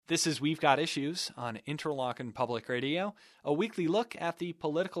This is We've Got Issues on Interlochen Public Radio, a weekly look at the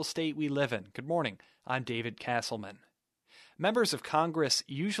political state we live in. Good morning. I'm David Castleman. Members of Congress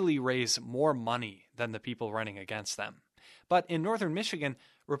usually raise more money than the people running against them. But in northern Michigan,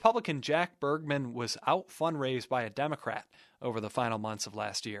 Republican Jack Bergman was out-fundraised by a Democrat over the final months of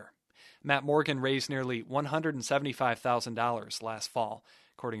last year. Matt Morgan raised nearly $175,000 last fall,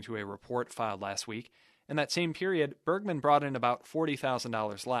 according to a report filed last week. In that same period, Bergman brought in about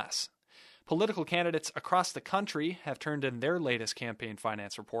 $40,000 less. Political candidates across the country have turned in their latest campaign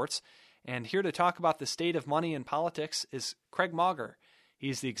finance reports, and here to talk about the state of money in politics is Craig Mauger.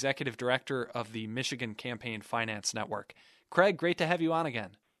 He's the executive director of the Michigan Campaign Finance Network. Craig, great to have you on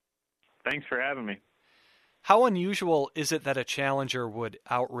again. Thanks for having me. How unusual is it that a challenger would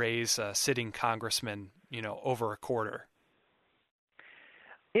outraise a sitting congressman, over a quarter?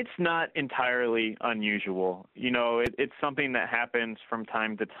 It's not entirely unusual. It's something that happens from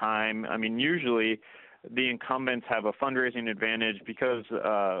time to time. I mean, usually the incumbents have a fundraising advantage because,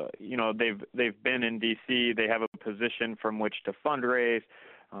 they've been in D.C., they have a position from which to fundraise.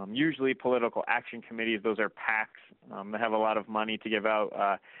 Usually political action committees, those are PACs, that have a lot of money to give out,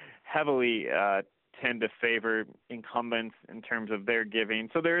 heavily tend to favor incumbents in terms of their giving.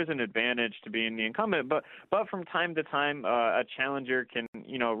 So there is an advantage to being the incumbent, but from time to time, a challenger can,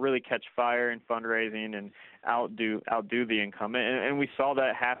 really catch fire in fundraising and outdo the incumbent. And we saw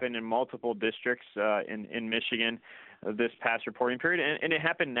that happen in multiple districts in Michigan this past reporting period, and it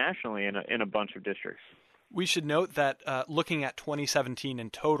happened nationally in a bunch of districts. We should note that looking at 2017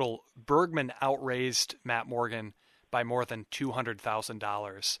 in total, Bergman outraised Matt Morgan by more than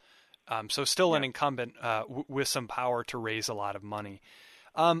 $200,000. So still an incumbent with some power to raise a lot of money.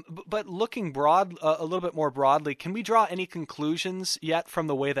 But looking a little bit more broadly, can we draw any conclusions yet from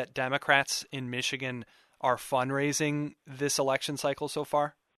the way that Democrats in Michigan are fundraising this election cycle so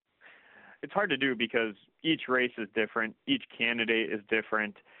far? It's hard to do because each race is different. Each candidate is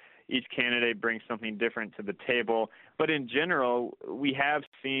different. Each candidate brings something different to the table. But in general, we have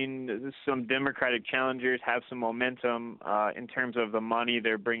seen some Democratic challengers have some momentum in terms of the money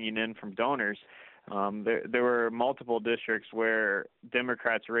they're bringing in from donors. There were multiple districts where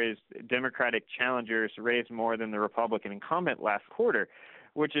Democratic challengers raised more than the Republican incumbent last quarter,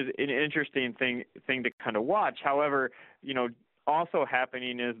 which is an interesting thing to kind of watch. However, also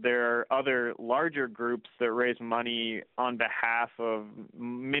happening is there are other larger groups that raise money on behalf of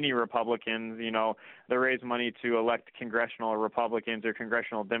many Republicans. They raise money to elect congressional Republicans or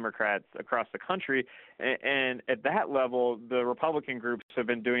congressional Democrats across the country. And at that level, the Republican groups have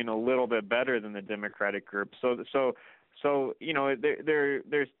been doing a little bit better than the Democratic group. So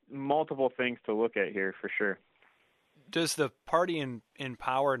there's multiple things to look at here for sure. Does the party in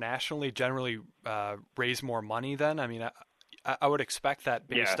power nationally generally raise more money then? I mean, I would expect that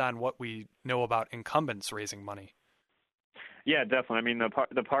based on what we know about incumbents raising money. Yeah, definitely. I mean,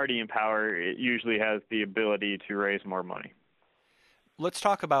 the party in power usually has the ability to raise more money. Let's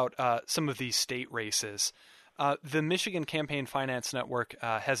talk about some of these state races. The Michigan Campaign Finance Network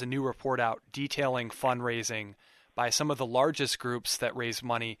has a new report out detailing fundraising by some of the largest groups that raise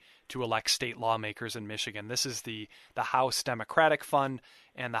money to elect state lawmakers in Michigan. This is the House Democratic Fund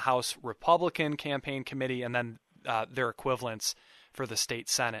and the House Republican Campaign Committee, and then their equivalents for the state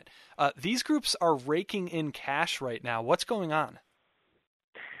Senate. These groups are raking in cash right now. What's going on?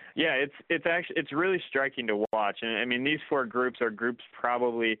 Yeah, it's really striking to watch. And I mean, these four groups are groups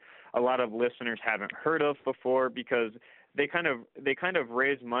probably a lot of listeners haven't heard of before because they kind of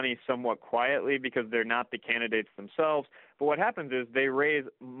raise money somewhat quietly because they're not the candidates themselves. But what happens is they raise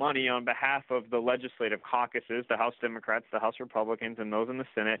money on behalf of the legislative caucuses, the House Democrats, the House Republicans, and those in the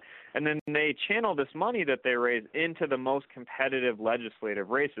Senate. And then they channel this money that they raise into the most competitive legislative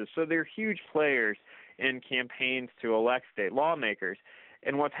races. So they're huge players in campaigns to elect state lawmakers.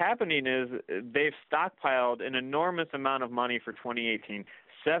 And what's happening is they've stockpiled an enormous amount of money for 2018.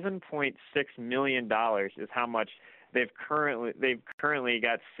 $7.6 million is how much they've currently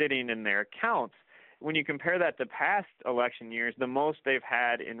got sitting in their accounts. When you compare that to past election years, the most they've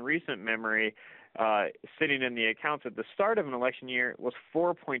had in recent memory sitting in the accounts at the start of an election year was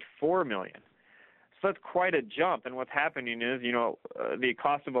 $4.4 million. So that's quite a jump. And what's happening is, the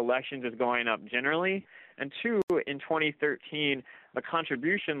cost of elections is going up generally. And two, in 2013, the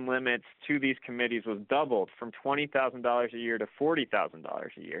contribution limits to these committees was doubled from $20,000 a year to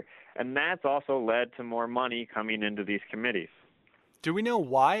 $40,000 a year. And that's also led to more money coming into these committees. Do we know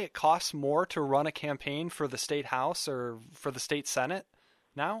why it costs more to run a campaign for the state House or for the state Senate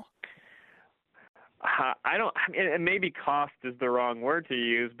now? Maybe cost is the wrong word to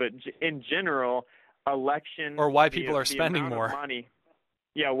use, but in general, elections... Or why people are spending more. Money.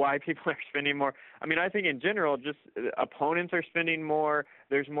 why people are spending more. I mean, I think in general, just opponents are spending more.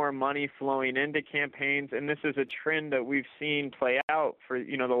 There's more money flowing into campaigns, and this is a trend that we've seen play out for,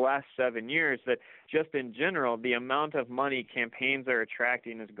 the last 7 years, that just in general, the amount of money campaigns are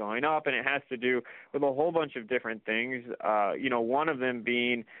attracting is going up, and it has to do with a whole bunch of different things. One of them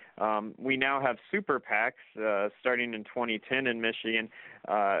being we now have super PACs starting in 2010 in Michigan.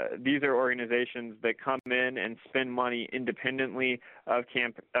 These are organizations that come in and spend money independently of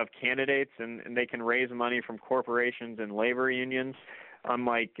candidates, and they can raise money from corporations and labor unions,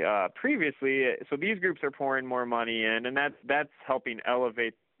 unlike previously. So these groups are pouring more money in, and that's helping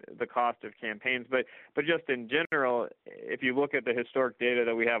elevate the cost of campaigns. But just in general, if you look at the historic data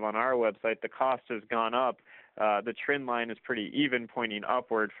that we have on our website, the cost has gone up. The trend line is pretty even, pointing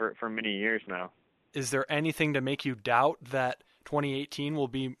upward for many years now. Is there anything to make you doubt that 2018 will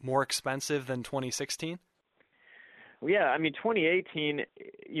be more expensive than 2016? Yeah, I mean, 2018,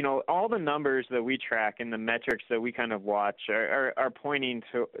 all the numbers that we track and the metrics that we kind of watch are pointing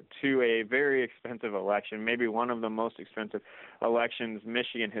to a very expensive election, maybe one of the most expensive elections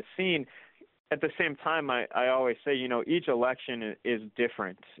Michigan has seen. At the same time, I always say, each election is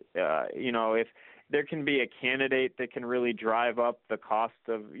different. If there can be a candidate that can really drive up the cost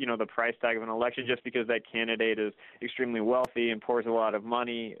of, the price tag of an election just because that candidate is extremely wealthy and pours a lot of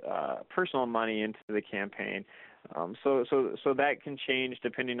money, personal money into the campaign. So that can change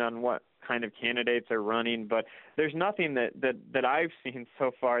depending on what kind of candidates are running. But there's nothing that I've seen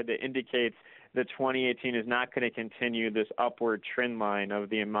so far that indicates that 2018 is not going to continue this upward trend line of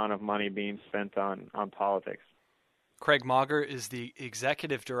the amount of money being spent on politics. Craig Mauger is the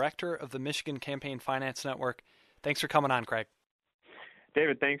executive director of the Michigan Campaign Finance Network. Thanks for coming on, Craig.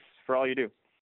 David, thanks for all you do.